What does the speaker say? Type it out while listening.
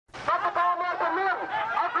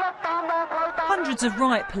Hundreds of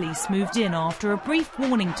riot police moved in after a brief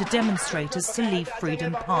warning to demonstrators to leave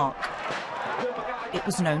Freedom Park. It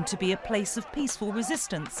was known to be a place of peaceful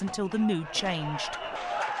resistance until the mood changed.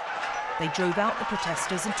 They drove out the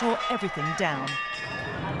protesters and tore everything down.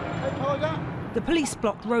 The police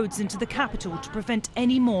blocked roads into the capital to prevent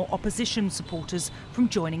any more opposition supporters from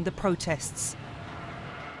joining the protests.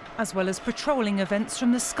 As well as patrolling events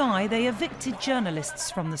from the sky, they evicted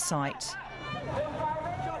journalists from the site.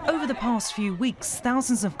 Over the past few weeks,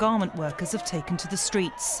 thousands of garment workers have taken to the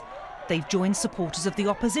streets. They've joined supporters of the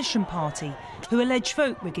opposition party, who allege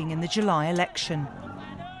vote rigging in the July election.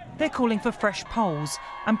 They're calling for fresh polls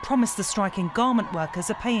and promise the striking garment workers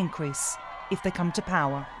a pay increase if they come to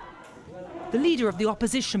power. The leader of the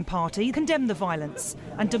opposition party condemned the violence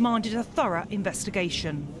and demanded a thorough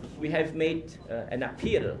investigation. We have made an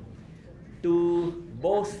appeal to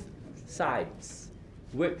both sides,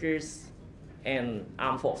 workers and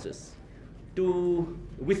armed forces, to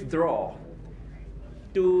withdraw,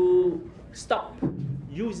 to stop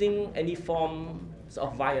using any forms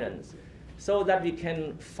of violence so that we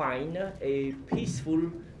can find a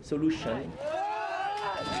peaceful solution.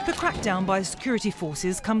 The crackdown by security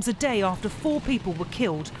forces comes a day after 4 people were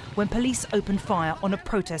killed when police opened fire on a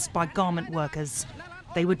protest by garment workers.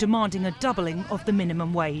 They were demanding a doubling of the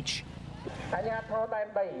minimum wage.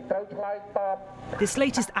 This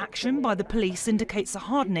latest action by the police indicates a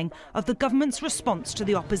hardening of the government's response to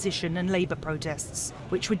the opposition and Labour protests,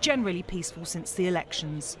 which were generally peaceful since the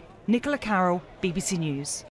elections. Nicola Carroll, BBC News.